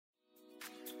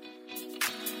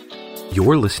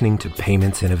You're listening to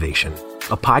Payments Innovation,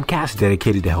 a podcast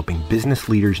dedicated to helping business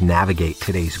leaders navigate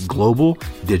today's global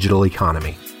digital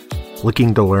economy.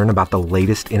 Looking to learn about the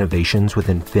latest innovations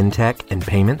within fintech and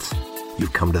payments?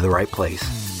 You've come to the right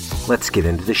place. Let's get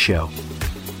into the show.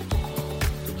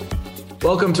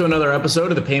 Welcome to another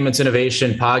episode of the Payments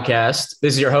Innovation Podcast.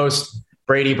 This is your host,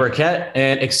 Brady Burkett,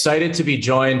 and excited to be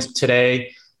joined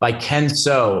today by Ken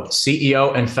So,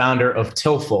 CEO and founder of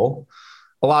Tilful.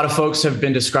 A lot of folks have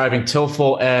been describing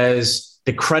Tilful as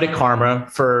the Credit Karma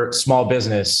for small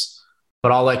business,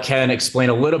 but I'll let Ken explain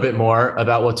a little bit more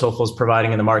about what Tilful is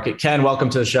providing in the market. Ken,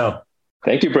 welcome to the show.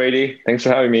 Thank you, Brady. Thanks for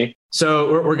having me.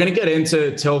 So we're going to get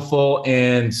into Tilful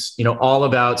and all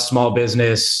about small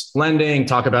business lending,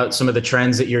 talk about some of the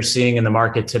trends that you're seeing in the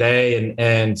market today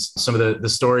and some of the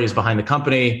stories behind the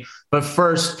company. But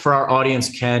first, for our audience,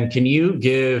 Ken, can you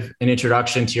give an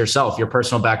introduction to yourself, your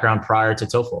personal background prior to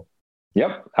Tilful?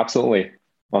 Yep, absolutely.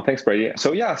 Well, thanks, Brady.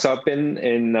 So I've been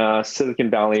in Silicon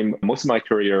Valley most of my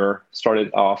career. Started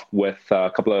off with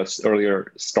a couple of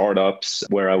earlier startups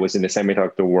where I was in the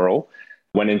semiconductor world.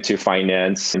 Went into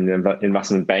finance and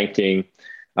investment banking,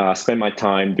 spent my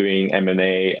time doing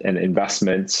M&A and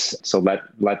investments. So led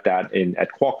that at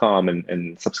Qualcomm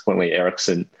and subsequently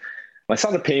Ericsson. I saw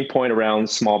the pain point around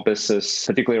small business,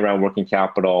 particularly around working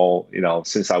capital.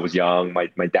 Since I was young,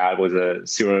 my dad was a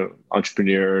serial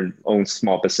entrepreneur, owned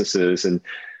small businesses, and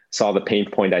saw the pain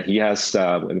point that he has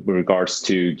in regards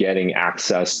to getting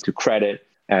access to credit.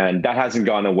 And that hasn't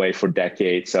gone away for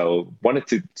decades. So wanted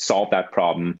to solve that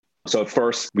problem. So at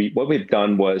first, what we've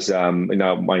done was,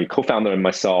 my co-founder and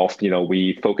myself,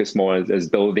 we focused more as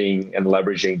building and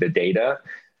leveraging the data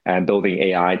and building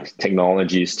AI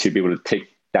technologies to be able to take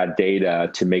that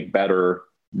data to make better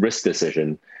risk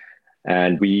decision.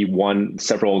 And we won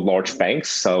several large banks.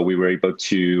 So we were able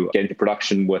to get into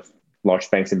production with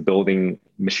large banks and building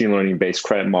machine learning-based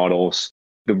credit models.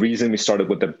 The reason we started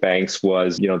with the banks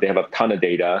was, they have a ton of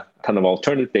data, a ton of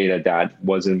alternative data that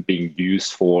wasn't being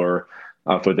used for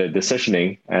the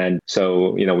decisioning. And so,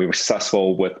 we were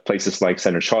successful with places like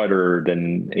Standard Chartered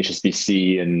and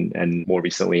HSBC and more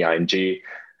recently ING.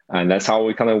 And that's how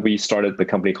we started the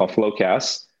company called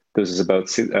Flowcast. This is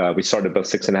we started about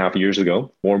 6.5 years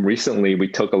ago. More recently, we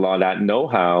took a lot of that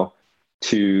know-how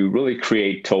to really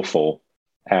create Tilful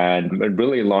and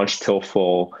really launched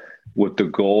Tilful with the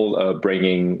goal of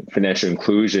bringing financial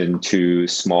inclusion to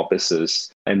small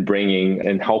business and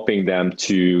helping them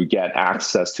to get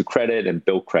access to credit and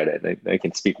build credit. I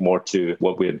can speak more to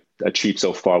what we've achieved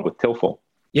so far with Tilful.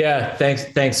 Yeah,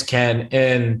 thanks, Ken.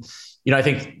 And I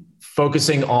think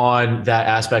focusing on that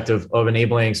aspect of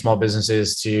enabling small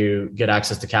businesses to get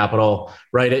access to capital,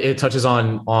 right? It touches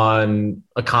on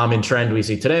a common trend we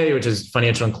see today, which is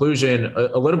financial inclusion,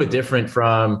 a little bit different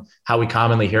from how we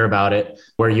commonly hear about it,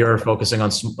 where you're focusing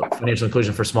on financial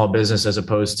inclusion for small business as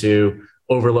opposed to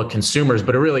overlooked consumers.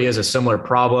 But it really is a similar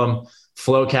problem.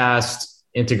 Flowcast,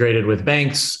 integrated with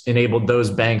banks, enabled those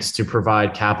banks to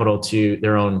provide capital to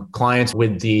their own clients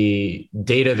with the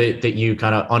data that you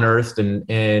kind of unearthed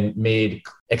and made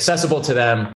accessible to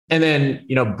them. And then,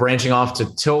 branching off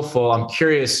to Tilful, I'm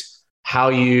curious how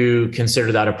you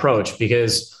consider that approach,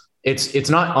 because it's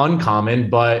not uncommon,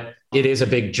 but it is a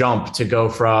big jump to go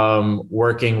from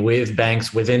working with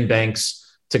banks within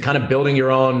banks to kind of building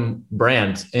your own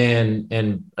brand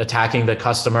and attacking the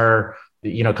customer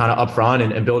kind of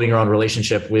upfront and building your own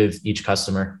relationship with each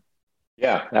customer.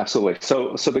 Yeah, absolutely.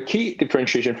 So the key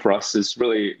differentiation for us is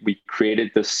really we created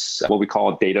this, what we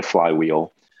call a data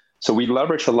flywheel. So we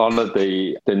leverage a lot of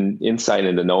the insight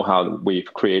and the know-how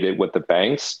we've created with the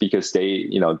banks because they,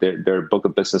 their book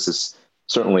of business is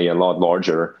certainly a lot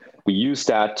larger. We use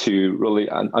that to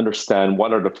really understand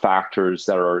what are the factors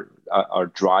that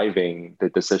are driving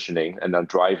the decisioning and then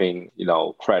driving,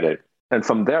 credit. And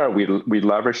from there, we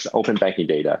leverage open banking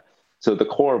data. So the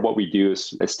core of what we do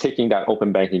is taking that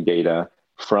open banking data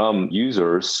from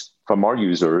our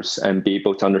users, and be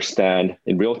able to understand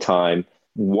in real time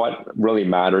what really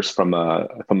matters from a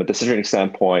decisioning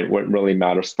standpoint, what really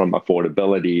matters from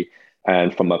affordability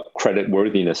and from a credit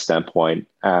worthiness standpoint,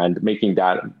 and making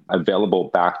that available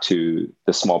back to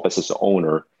the small business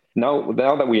owner. Now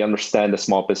that we understand the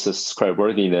small business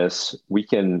creditworthiness, we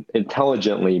can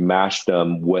intelligently match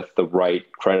them with the right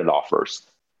credit offers.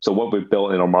 So what we've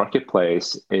built in our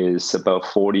marketplace is about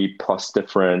 40 plus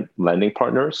different lending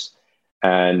partners,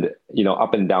 and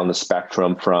up and down the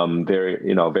spectrum from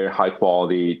very high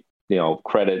quality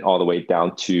credit all the way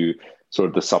down to sort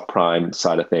of the subprime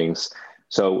side of things.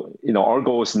 So, our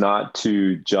goal is not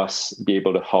to just be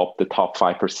able to help the top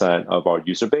 5% of our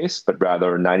user base, but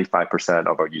rather 95%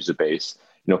 of our user base.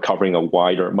 covering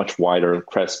much wider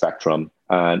credit spectrum.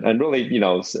 And really,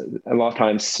 a lot of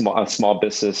times small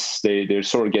business, they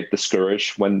sort of get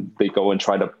discouraged when they go and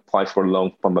try to apply for a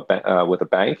loan from with a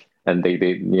bank, and they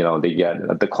get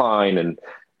a decline and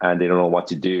they don't know what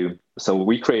to do. So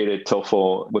we created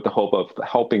TILFL with the hope of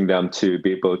helping them to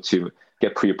be able to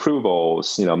get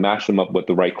pre-approvals, match them up with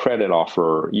the right credit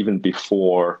offer even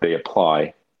before they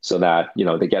apply, so that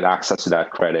they get access to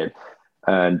that credit.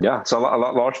 And so a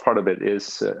large part of it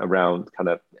is around kind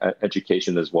of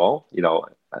education as well,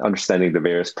 understanding the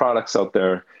various products out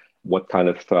there, what kind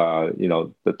of,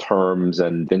 the terms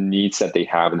and the needs that they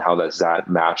have, and how does that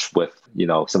match with,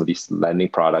 some of these lending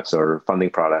products or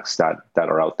funding products that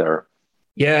are out there.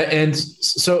 Yeah. And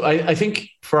so I think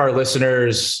for our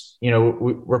listeners,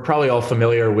 we're probably all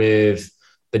familiar with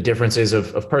the differences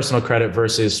of personal credit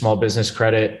versus small business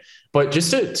credit, but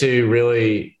just to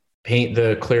really paint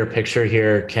the clear picture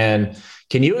here, can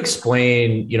you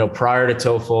explain, prior to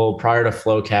TILFL, prior to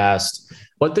Flowcast,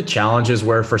 what the challenges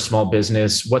were for small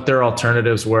business, what their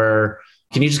alternatives were?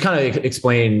 Can you just kind of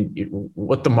explain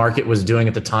what the market was doing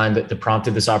at the time that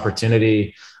prompted this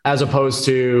opportunity, as opposed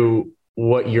to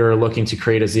what you're looking to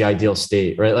create as the ideal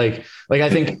state, right? Like I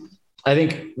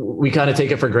think we kind of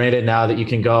take it for granted now that you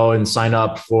can go and sign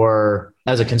up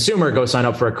as a consumer, sign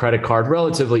up for a credit card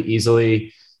relatively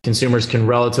easily. Consumers can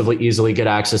relatively easily get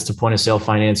access to point of sale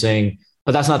financing,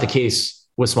 but that's not the case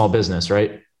with small business,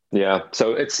 right? Yeah.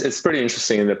 So it's pretty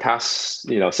interesting. In the past,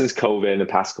 since COVID, in the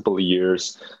past couple of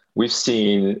years, we've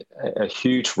seen a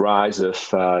huge rise of,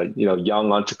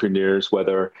 young entrepreneurs,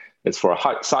 whether it's for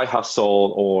a side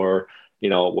hustle or,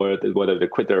 whether they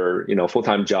quit their,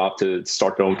 full-time job to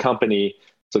start their own company.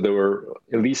 So there were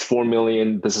at least 4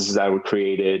 million businesses that were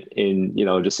created in,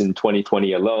 just in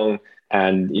 2020 alone,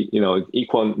 and,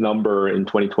 equal number in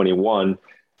 2021.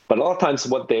 But a lot of times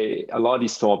a lot of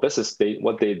these small businesses,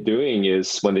 what they're doing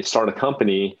is when they start a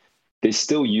company, they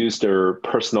still use their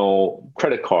personal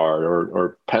credit card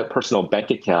or personal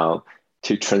bank account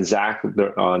to transact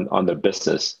on their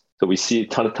business. So we see a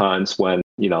ton of times when,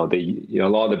 a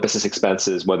lot of the business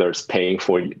expenses, whether it's paying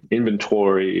for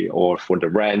inventory or for the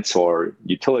rent or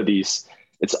utilities,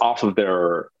 it's off of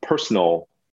their personal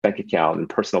bank account and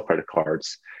personal credit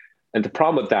cards. And the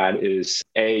problem with that is,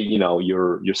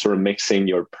 you're sort of mixing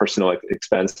your personal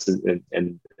expenses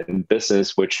and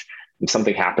business, which if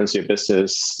something happens to your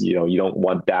business, you don't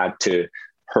want that to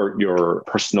hurt your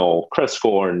personal credit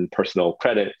score and personal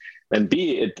credit. And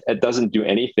B, it doesn't do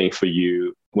anything for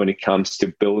you when it comes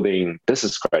to building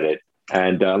business credit.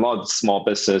 And a lot of small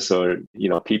business or,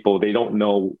 people, they don't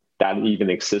know that even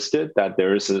existed, that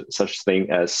there is such thing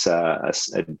as a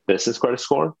business credit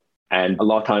score. And a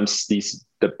lot of times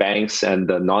the banks and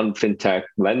the non-fintech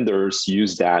lenders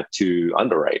use that to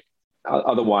underwrite.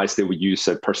 Otherwise, they would use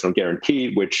a personal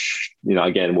guarantee, which,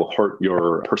 again, will hurt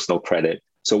your personal credit.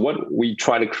 So what we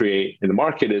try to create in the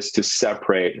market is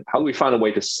how do we find a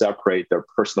way to separate their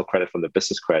personal credit from the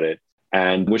business credit?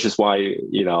 And which is why,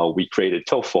 we created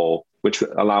TILFL, which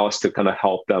allow us to kind of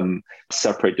help them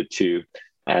separate the two.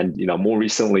 And, more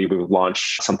recently, we've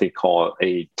launched something called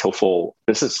a TILFL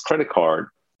business credit card.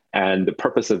 And the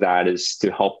purpose of that is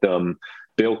to help them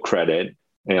build credit,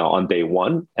 on day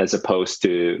one, as opposed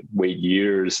to wait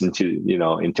years into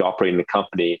operating the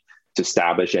company to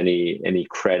establish any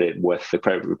credit with the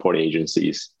credit reporting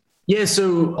agencies. Yeah,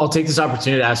 so I'll take this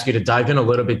opportunity to ask you to dive in a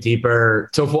little bit deeper.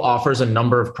 TILFL offers a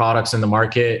number of products in the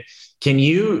market. Can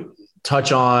you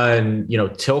touch on,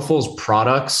 TILFL's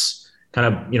products,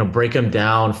 kind of, break them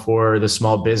down for the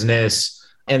small business?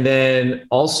 And then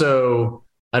also,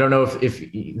 I don't know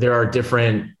if there are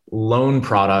different loan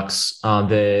products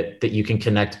that you can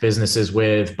connect businesses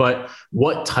with, but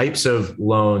what types of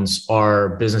loans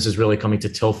are businesses really coming to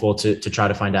TILFL to try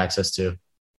to find access to?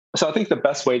 So I think the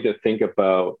best way to think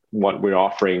about what we're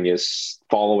offering is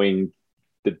following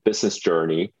the business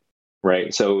journey,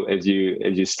 right? So as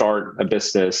you start a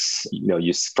business,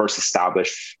 you first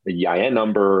establish the EIN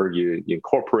number, you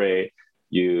incorporate,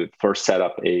 you first set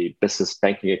up a business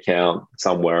banking account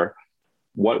somewhere.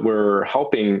 Where we're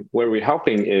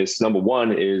helping is, number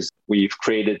one, is we've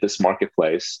created this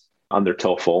marketplace under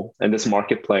TILFL, and this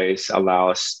marketplace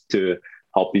allows us to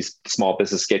help these small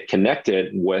businesses get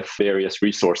connected with various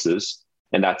resources.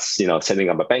 And that's, setting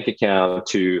up a bank account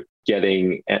to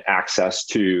getting access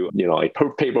to, a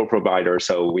payroll provider.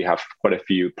 So we have quite a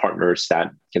few partners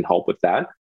that can help with that.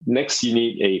 Next, you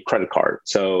need a credit card.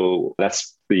 So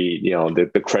that's the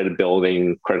credit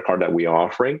building credit card that we are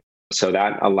offering. So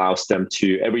that allows them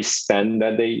to, every spend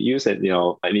that they use,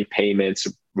 any payments,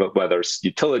 whether it's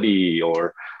utility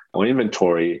or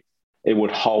inventory, it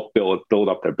would help build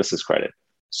up their business credit.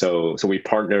 So we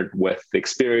partnered with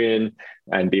Experian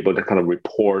and be able to kind of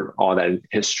report all that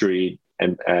history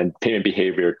and payment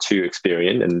behavior to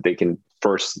Experian, and they can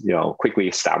first, quickly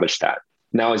establish that.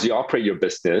 Now, as you operate your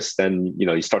business, then,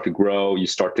 you start to grow, you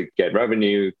start to get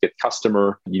revenue, get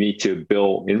customer, you need to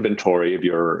build inventory of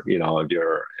your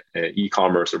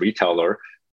e-commerce or retailer,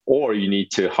 or you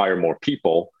need to hire more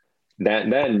people.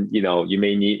 Then you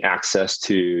may need access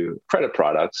to credit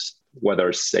products, whether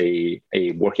it's a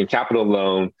working capital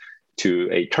loan to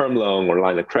a term loan or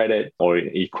line of credit or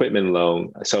equipment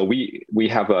loan. So we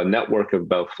have a network of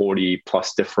about 40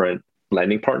 plus different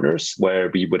lending partners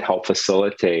where we would help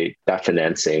facilitate that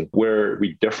financing. Where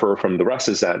we differ from the rest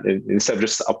is that instead of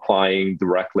just applying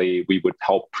directly, we would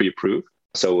help pre-approve.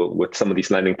 So with some of these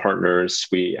lending partners,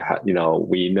 we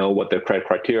know what their credit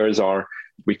criteria are.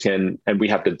 We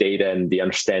have the data and the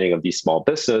understanding of these small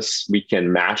business. We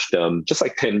can match them just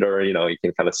like Tinder. You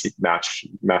can kind of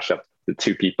match up the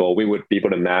two people. We would be able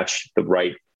to match the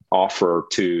right offer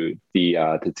to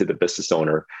the business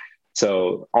owner.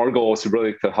 So our goal is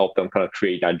really to help them kind of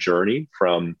create that journey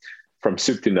from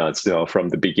soup to nuts, from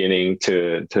the beginning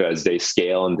to as they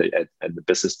scale and the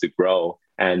business to grow,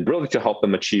 and really to help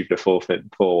them achieve the full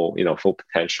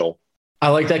potential. I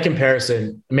like that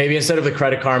comparison. Maybe instead of the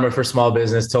Credit Karma for small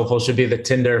business, TILFL should be the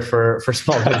Tinder for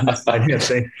small business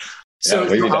financing. So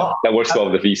maybe that works well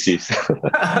with the VCs.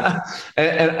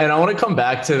 and I want to come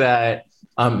back to that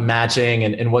matching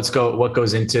and what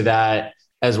goes into that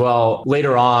as well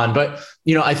later on. But,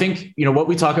 I think, what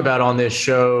we talk about on this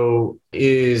show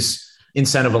is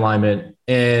incentive alignment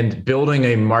and building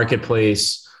a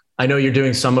marketplace. I know you're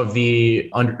doing some of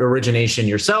the origination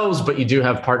yourselves, but you do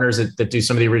have partners that do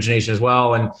some of the origination as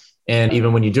well. And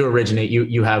even when you do originate,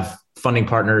 you have funding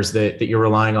partners that you're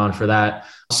relying on for that.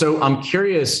 So I'm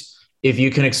curious if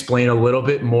you can explain a little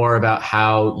bit more about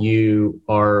how you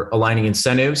are aligning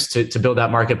incentives to build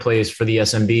that marketplace for the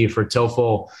SMB, for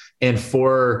TILFL, and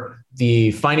for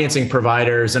the financing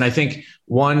providers. And I think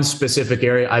one specific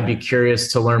area I'd be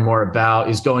curious to learn more about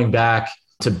is going back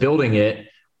to building it.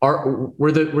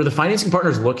 Were the financing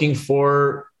partners looking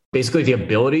for basically the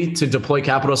ability to deploy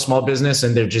capital to small business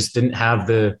and they just didn't have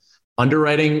the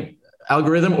underwriting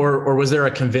algorithm, or was there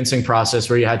a convincing process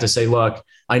where you had to say, look,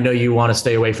 I know you want to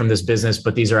stay away from this business,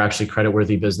 but these are actually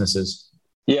creditworthy businesses?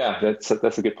 Yeah, that's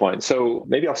a good point. So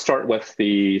maybe I'll start with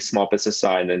the small business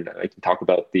side, and I can talk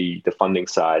about the funding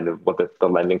side of what the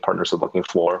lending partners are looking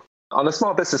for. On the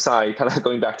small business side, kind of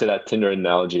going back to that Tinder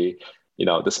analogy,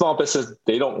 the small business,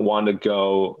 they don't want to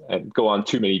go on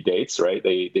too many dates, right?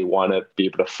 They want to be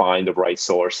able to find the right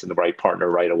source and the right partner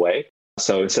right away.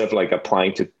 So instead of like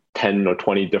applying to 10 or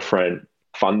 20 different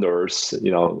funders,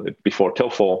 before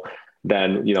TILFL,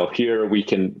 then, here we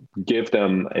can give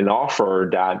them an offer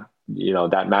that,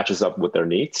 that matches up with their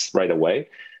needs right away.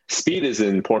 Speed is an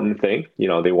important thing.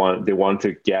 They want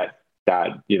to get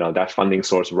that, that funding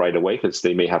source right away because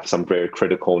they may have some very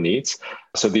critical needs.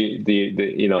 So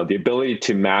the ability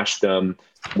to match them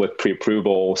with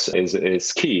pre-approvals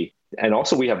is key. And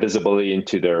also we have visibility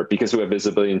into because we have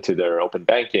visibility into their open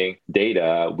banking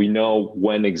data, we know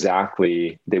when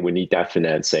exactly they would need that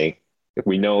financing. If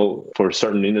we know for a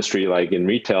certain industry, like in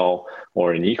retail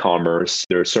or in e-commerce,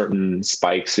 there are certain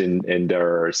spikes in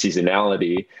their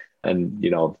seasonality. And,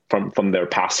 from their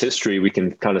past history, we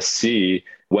can kind of see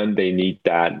when they need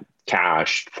that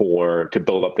cash to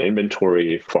build up the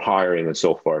inventory for hiring and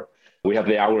so forth. We have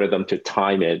the algorithm to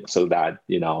time it so that,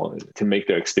 to make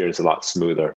their experience a lot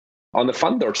smoother. On the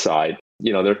funder side,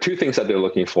 there are two things that they're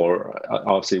looking for.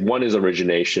 Obviously, one is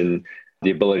origination,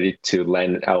 the ability to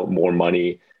lend out more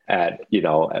money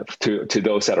to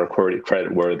those that are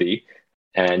credit worthy.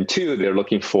 And two, they're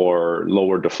looking for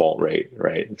lower default rate,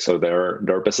 right? So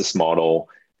their business model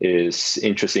is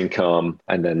interest income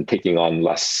and then taking on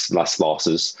less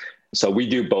losses. So we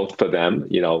do both for them.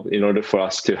 In order for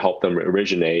us to help them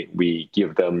originate, we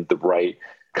give them the right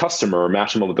customer,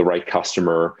 match them up with the right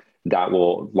customer that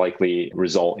will likely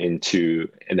result into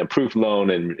an approved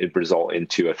loan and it result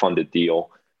into a funded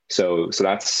deal. So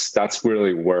that's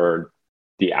really where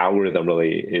the algorithm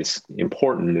really is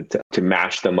important to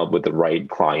match them up with the right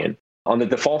client. On the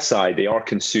default side, they are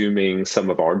consuming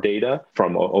some of our data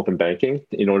from open banking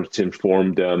in order to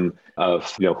inform them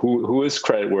of who is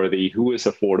creditworthy, who is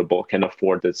affordable, can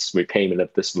afford this repayment of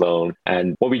this loan.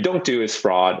 And what we don't do is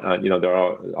fraud. There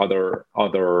are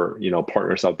other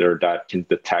partners out there that can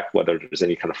detect whether there's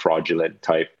any kind of fraudulent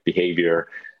type behavior.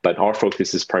 But our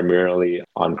focus is primarily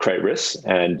on credit risk.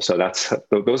 And so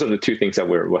those are the two things that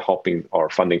we're helping our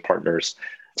funding partners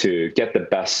to get the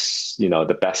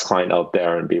best client out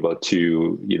there and be able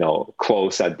to,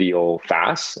 close that deal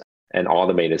fast and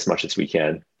automate as much as we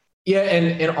can. Yeah.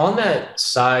 And on that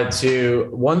side too,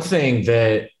 one thing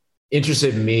that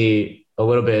interested me a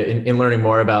little bit in learning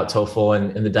more about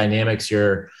TOEFL and the dynamics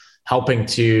you're helping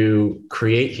to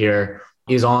create here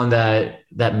is on that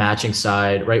matching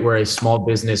side, right? Where a small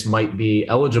business might be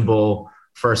eligible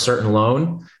for a certain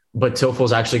loan, but TOEFL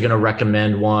is actually going to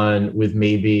recommend one with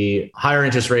maybe higher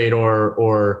interest rate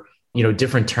or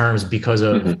different terms because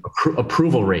of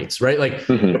approval rates, right? Like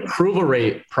the approval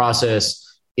rate process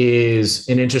is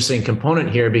an interesting component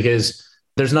here because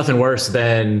there's nothing worse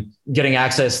than getting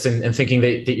access and thinking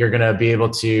that you're going to be able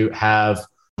to have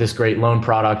this great loan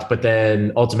product, but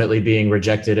then ultimately being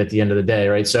rejected at the end of the day,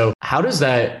 right? So how does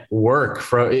that work?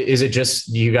 Is it just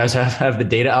you guys have the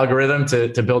data algorithm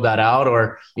to build that out,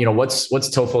 or what's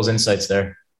TOEFL's insights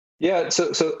there? Yeah,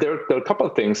 so there are a couple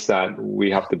of things that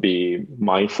we have to be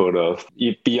mindful of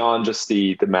beyond just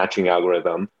the matching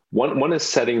algorithm. One is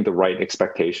setting the right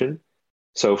expectation.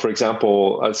 So, for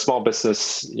example, a small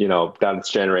business,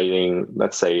 that's generating,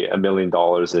 let's say, $1 million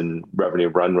in revenue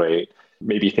run rate,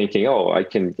 maybe thinking, oh, I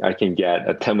can get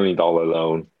a $10 million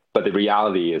loan, but the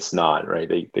reality is not, right?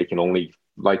 They can only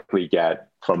likely get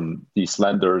from these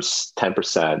lenders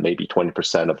 10%, maybe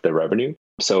 20% of their revenue.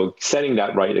 So setting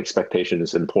that right expectation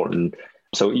is important.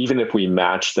 So even if we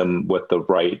match them with the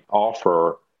right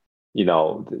offer,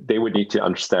 they would need to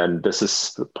understand this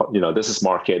is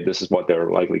market, this is what they're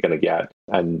likely going to get.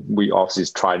 And we obviously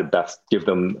try to best give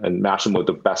them and match them with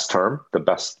the best term, the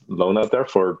best loan out there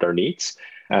for their needs.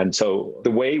 And so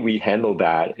the way we handle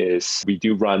that is we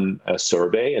do run a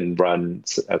survey and run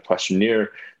a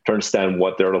questionnaire to understand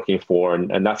what they're looking for.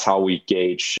 And that's how we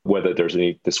gauge whether there's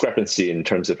any discrepancy in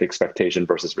terms of expectation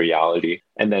versus reality.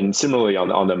 And then similarly on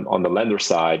the lender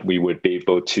side, we would be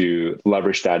able to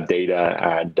leverage that data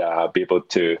and be able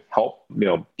to help,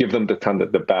 give them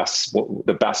the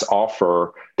best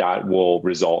offer that will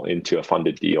result into a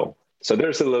funded deal. So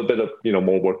there's a little bit of,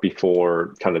 more work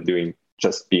before kind of doing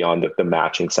just beyond the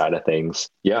matching side of things.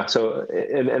 Yeah. So,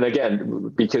 and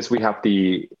again, because we have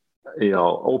the,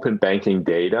 open banking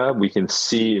data, we can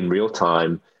see in real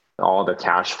time all the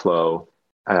cash flow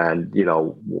and,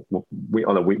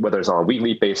 whether it's on a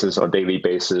weekly basis or daily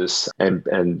basis and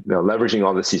leveraging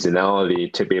all the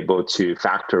seasonality to be able to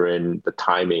factor in the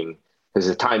timing, because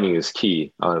the timing is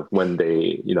key when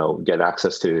they, get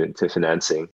access to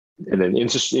financing. And then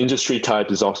industry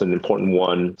type is also an important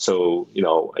one. So,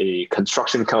 a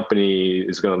construction company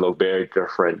is going to look very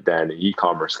different than an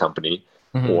e-commerce company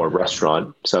or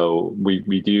restaurant. So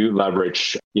we do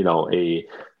leverage,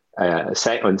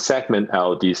 segment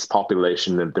out these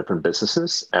population of different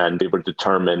businesses and be able to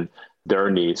determine their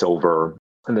needs over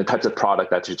and the types of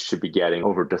product that you should be getting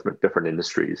over different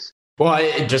industries.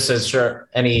 Well, just as sure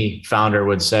any founder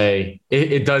would say,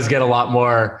 it does get a lot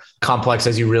more complex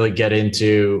as you really get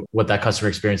into what that customer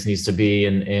experience needs to be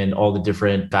and all the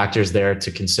different factors there to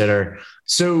consider.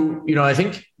 So, I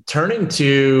think turning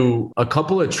to a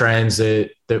couple of trends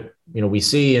that we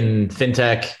see in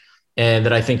fintech and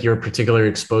that I think you're particularly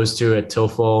exposed to at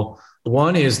TOEFL.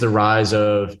 One is the rise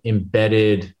of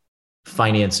embedded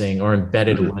financing or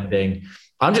embedded lending.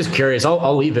 I'm just curious,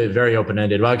 I'll leave it very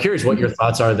open-ended, but I'm curious what your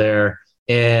thoughts are there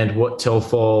and what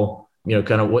TOEFL,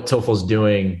 kind of what TOEFL's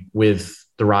doing with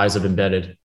the rise of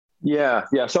embedded. Yeah.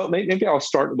 So maybe I'll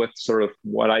start with sort of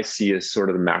what I see as sort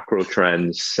of the macro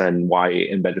trends and why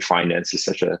embedded finance is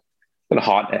such a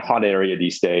hot area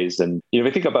these days. And, if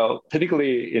you think about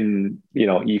particularly in,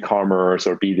 e-commerce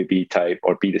or B2B type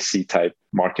or B2C type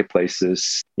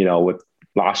marketplaces, with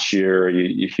last year,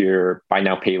 you hear buy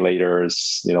now, pay later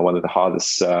is, one of the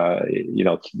hottest,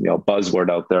 buzzword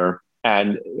out there.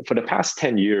 And for the past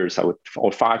 10 years,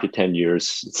 or 5 to 10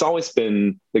 years, it's always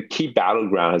been the key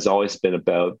battleground has always been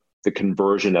about the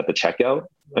conversion at the checkout.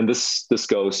 And this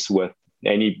goes with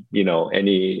any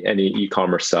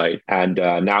e-commerce site. And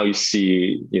now you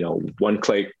see, one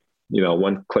click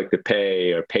to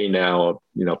pay or pay now,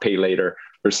 or, pay later.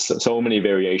 There's so many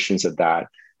variations of that.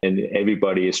 And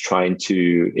everybody is trying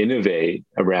to innovate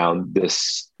around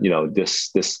this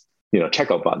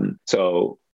checkout button.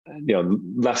 So,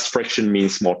 less friction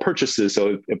means more purchases.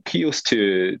 So it appeals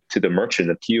to the merchant,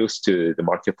 appeals to the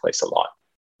marketplace a lot.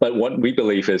 But what we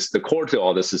believe is the core to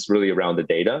all this is really around the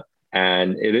data.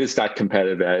 And it is that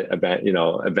competitive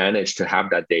advantage to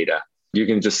have that data. You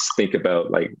can just think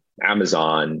about like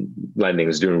Amazon lending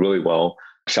is doing really well.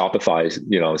 Shopify is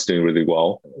doing really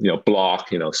well. Block,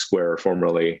 Square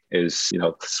formerly is,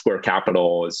 Square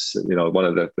Capital is, one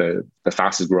of the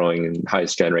fastest growing and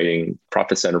highest generating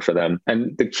profit center for them.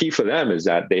 And the key for them is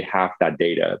that they have that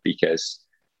data because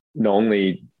not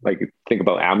only like think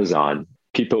about Amazon,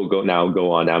 people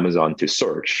go on Amazon to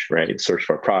search, right? Search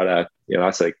for a product.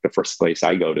 That's like the first place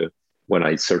I go to when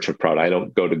I search a product. I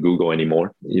don't go to Google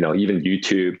anymore. Even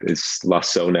YouTube is less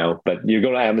so now, but you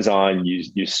go to Amazon,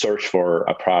 you search for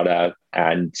a product.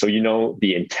 And so,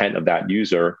 the intent of that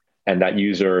user, and that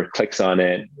user clicks on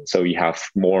it. So you have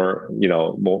more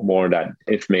of that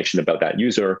information about that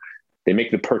user. They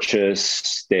make the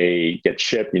purchase, they get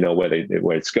shipped,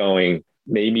 where it's going,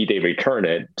 maybe they return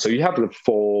it. So you have the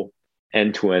full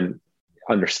end-to-end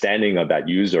understanding of that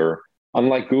user.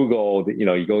 Unlike Google,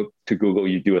 you go to Google,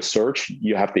 you do a search,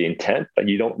 you have the intent, but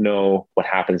you don't know what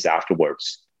happens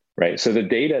afterwards, right? So the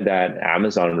data that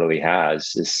Amazon really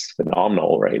has is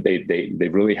phenomenal, right? They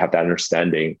really have that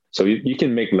understanding. So you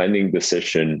can make lending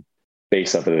decision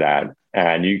based off of that,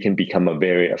 and you can become a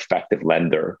very effective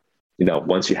lender,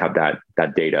 once you have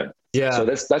that data. Yeah. So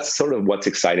that's sort of what's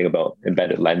exciting about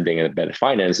embedded lending and embedded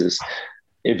finance is,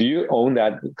 if you own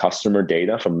that customer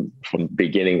data from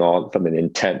beginning from an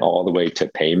intent all the way to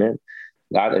payment,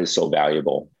 that is so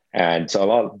valuable. And so a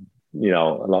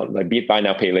lot like buy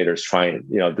now, pay later is trying,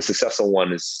 the successful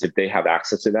one is if they have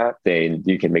access to that, then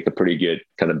you can make a pretty good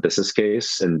kind of business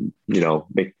case and,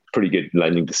 make pretty good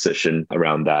lending decision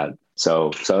around that.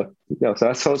 So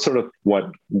that's sort of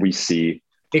what we see.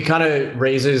 It kind of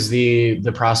raises the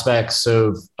prospects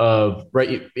of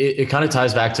right. It kind of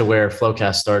ties back to where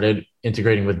Flowcast started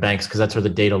integrating with banks, because that's where the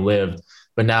data lived.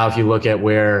 But now if you look at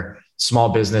where small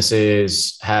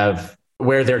businesses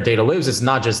where their data lives, it's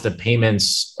not just the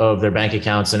payments of their bank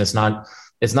accounts, and it's not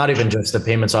even just the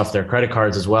payments off their credit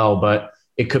cards as well, but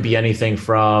it could be anything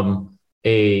from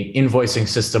a invoicing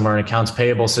system or an accounts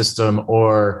payable system,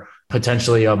 or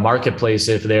potentially a marketplace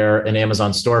if they're an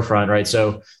Amazon storefront, right?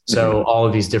 So all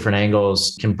of these different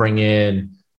angles can bring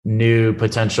in new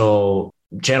potential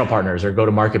channel partners or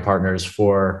go-to-market partners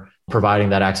for providing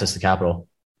that access to capital.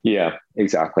 Yeah,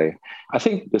 exactly. I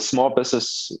think the small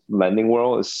business lending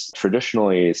world is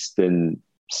traditionally, it's been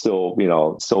still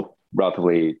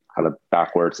relatively kind of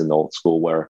backwards in the old school,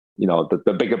 where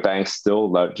the bigger banks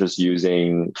still just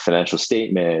using financial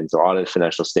statements or audited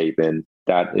financial statement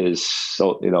that is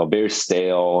so, very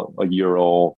stale, a year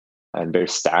old, and very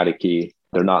staticky.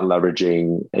 They're not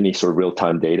leveraging any sort of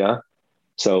real-time data.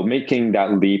 So making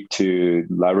that leap to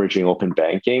leveraging open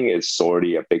banking is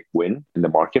already a big win in the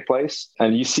marketplace.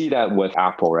 And you see that with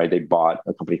Apple, right? They bought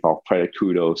a company called Credit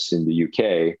Kudos in the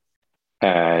UK.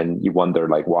 And you wonder,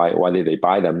 like, why did they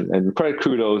buy them? And Credit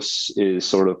Kudos is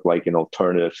sort of like an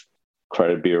alternative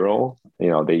credit bureau.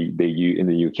 They use in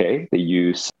the UK, they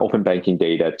use open banking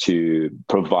data to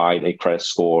provide a credit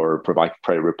score, provide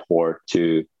credit report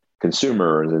to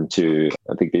consumers, and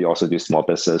I think they also do small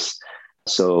business.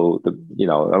 So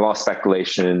a lot of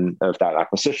speculation of that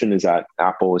acquisition is that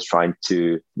Apple is trying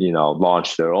to,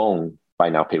 launch their own buy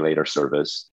now, pay later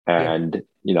service. And,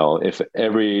 if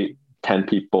every 10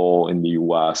 people in the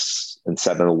US, and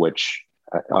 7 of which,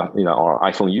 are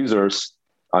iPhone users,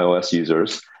 iOS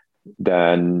users,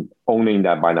 then owning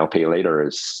that buy now, pay later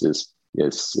is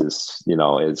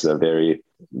a very,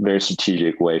 very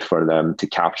strategic way for them to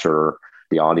capture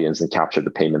the audience and capture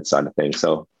the payment side of things.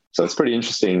 So it's pretty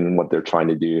interesting what they're trying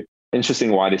to do.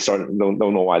 Interesting why they started. Don't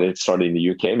know why they started in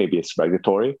the UK. Maybe it's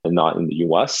regulatory and not in the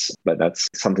US, but that's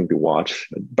something to watch.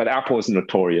 But Apple is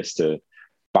notorious to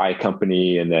buy a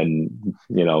company and then,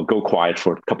 go quiet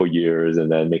for a couple of years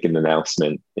and then make an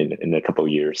announcement in a couple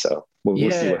of years. So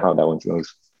we'll see how that one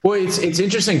goes. Well, it's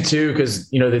interesting too, because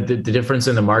the difference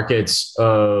in the markets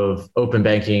of open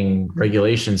banking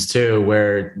regulations too,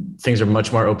 where things are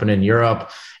much more open in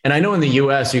Europe. And I know in the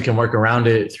US you can work around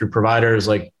it through providers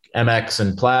like MX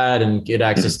and Plaid and get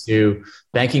access to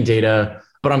banking data.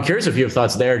 But I'm curious if you have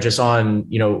thoughts there just on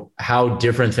how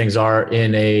different things are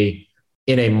in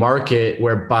a market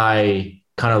where by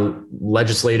kind of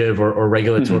legislative or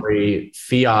regulatory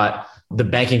fiat, the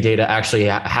banking data actually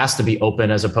has to be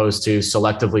open, as opposed to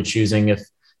selectively choosing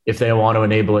if they want to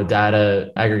enable a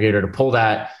data aggregator to pull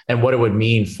that, and what it would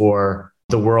mean for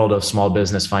the world of small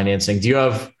business financing. Do you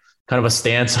have kind of a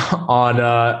stance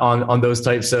on those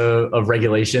types of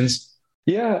regulations?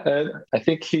 Yeah, and I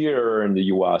think here in the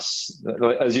US,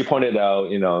 as you pointed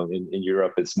out, in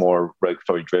Europe, it's more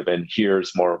regulatory driven. Here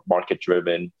it's more market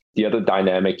driven. The other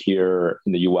dynamic here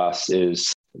in the US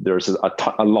is there's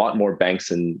a lot more banks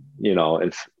and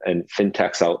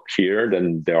fintechs out here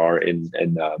than there are in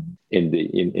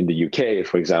the UK.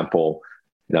 For example,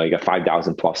 you got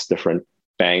 5,000 plus different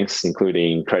banks,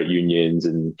 including credit unions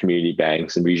and community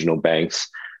banks and regional banks.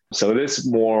 So it is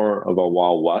more of a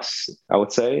Wild West, I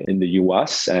would say, in the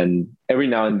US. And every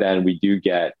now and then we do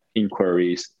get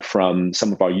inquiries from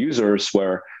some of our users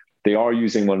where they are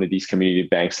using one of these community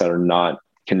banks that are not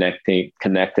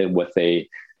connected with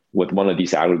one of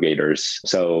these aggregators.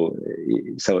 So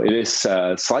it is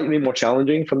slightly more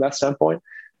challenging from that standpoint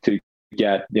to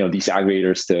get these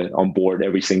aggregators to onboard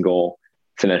every single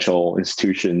financial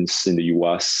institutions in the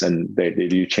US, and they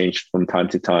do change from time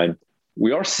to time.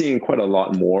 We are seeing quite a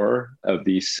lot more of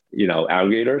these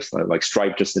aggregators. Like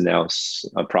Stripe just announced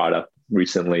a product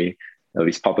recently, at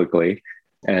least publicly.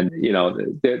 And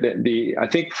I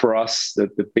think for us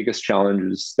the biggest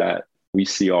challenges that we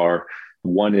see are,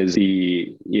 one is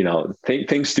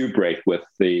things do break with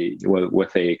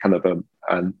a kind of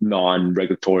a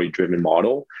non-regulatory driven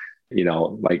model.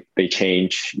 Like they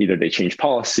change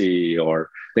policy or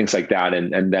things like that.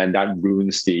 And then that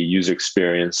ruins the user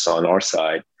experience on our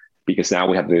side, because now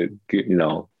we have to,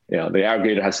 the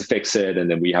aggregator has to fix it, and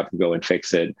then we have to go and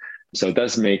fix it. So it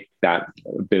does make that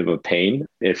a bit of a pain.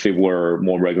 If it were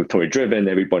more regulatory driven,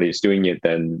 everybody's doing it,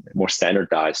 then more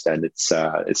standardized, and it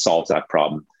solves that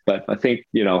problem. But I think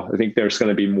there's going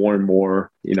to be more and more,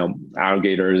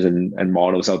 aggregators and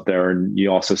models out there. And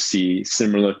you also see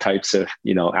similar types of,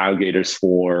 aggregators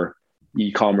for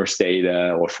e-commerce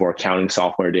data or for accounting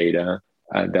software data.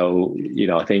 Though,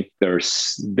 I think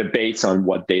there's debates on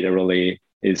what data really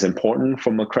is important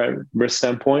from a credit risk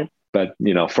standpoint. But,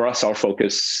 for us, our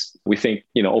focus, we think,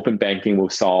 open banking will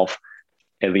solve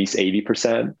at least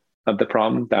 80% of the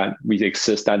problem that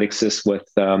exists with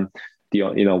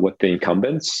with the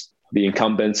incumbents.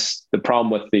 The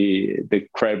problem with the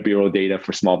credit bureau data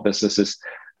for small businesses,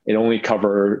 it only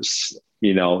covers,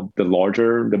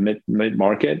 the mid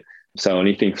market. So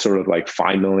anything sort of like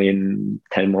 5 million,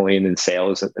 10 million in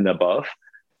sales and above.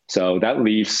 So that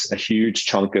leaves a huge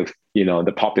chunk of,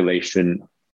 the population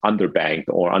underbanked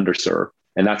or underserved.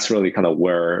 And that's really kind of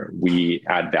where we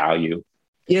add value.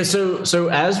 Yeah. So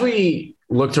as we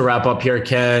look to wrap up here,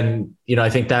 Ken, I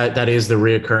think that is the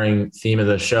reoccurring theme of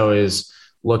the show, is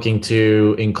looking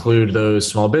to include those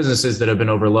small businesses that have been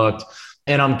overlooked.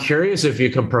 And I'm curious if you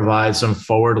can provide some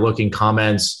forward-looking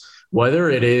comments, whether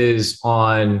it is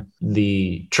on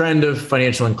the trend of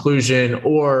financial inclusion,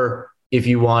 or if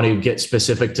you want to get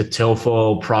specific to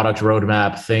Tillful product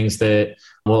roadmap, things that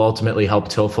will ultimately help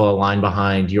Tillful align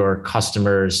behind your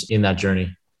customers in that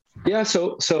journey. Yeah.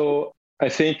 So I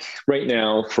think right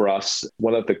now for us,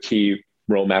 one of the key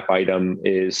roadmap item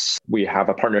is we have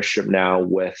a partnership now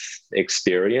with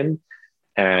Experian,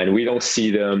 and we don't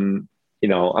see them,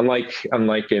 unlike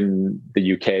in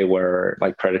the UK where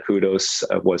like Credit Kudos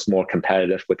was more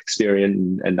competitive with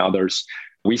Experian and others,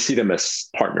 we see them as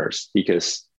partners,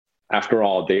 because after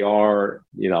all, they are,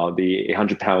 the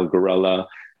 800-pound gorilla.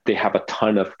 They have a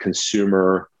ton of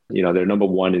consumer, they're number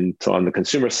one on the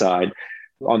consumer side.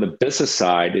 On the business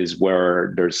side is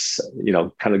where there's,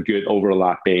 kind of good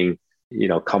overlapping,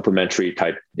 complementary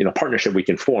type, partnership we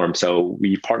can form. So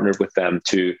we partnered with them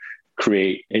to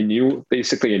create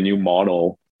basically a new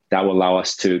model that will allow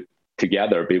us to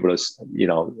together be able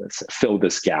to, fill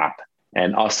this gap.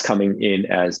 And us coming in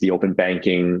as the open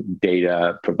banking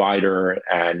data provider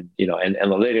and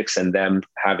analytics, and them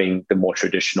having the more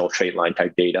traditional trade line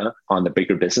type data on the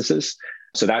bigger businesses.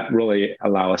 So that really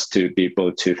allow us to be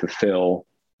able to fulfill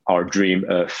our dream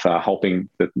of helping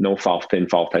the no-fault,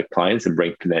 thin-fault type clients and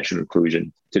bring financial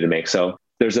inclusion to the mix. So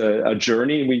there's a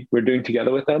journey we're doing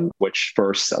together with them, which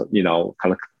first, kind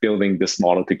of building this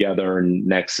model together, and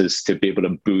next is to be able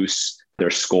to boost their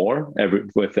score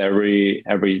with every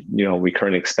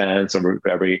recurring expense or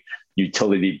every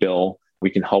utility bill. We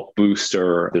can help boost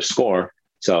their score.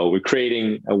 So we're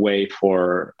creating a way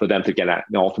for them to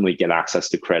ultimately get access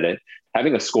to credit.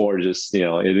 Having a score just,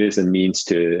 it is a means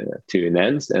to an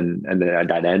end, and then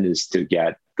that end is to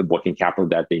get the working capital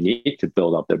that they need to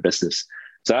build up their business.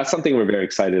 So that's something we're very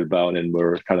excited about, and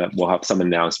we'll have some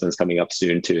announcements coming up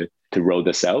soon to roll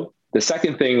this out. The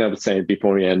second thing I would say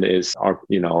before we end is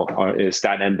is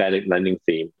that embedded lending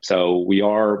theme. So we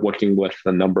are working with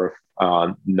a number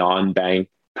of non-bank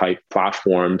type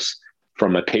platforms,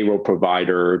 from a payroll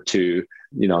provider to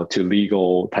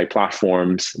legal type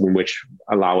platforms, which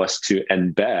allow us to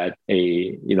embed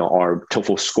our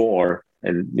Tillful score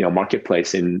and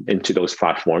marketplace into those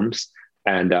platforms,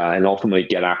 and ultimately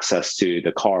get access to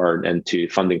the card and to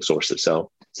funding sources.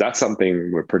 So that's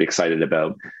something we're pretty excited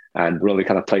about, and really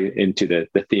kind of play into the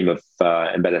theme of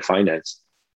embedded finance.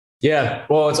 Yeah,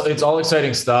 well, it's all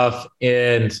exciting stuff,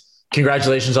 and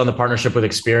congratulations on the partnership with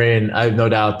Experian. I have no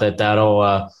doubt that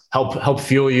that'll help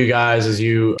fuel you guys as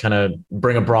you kind of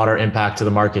bring a broader impact to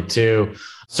the market too.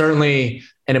 Certainly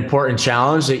an important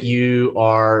challenge that you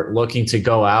are looking to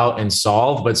go out and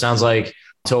solve, but it sounds like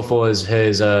Tillful has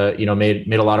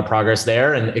made a lot of progress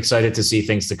there, and excited to see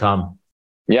things to come.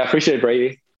 Yeah, appreciate it,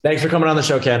 Brady. Thanks for coming on the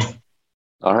show, Ken.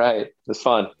 All right. It was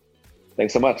fun.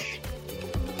 Thanks so much.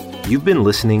 You've been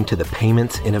listening to the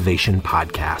Payments Innovation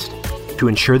Podcast. To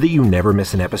ensure that you never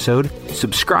miss an episode,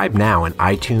 subscribe now in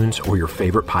iTunes or your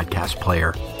favorite podcast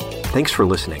player. Thanks for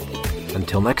listening.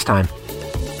 Until next time.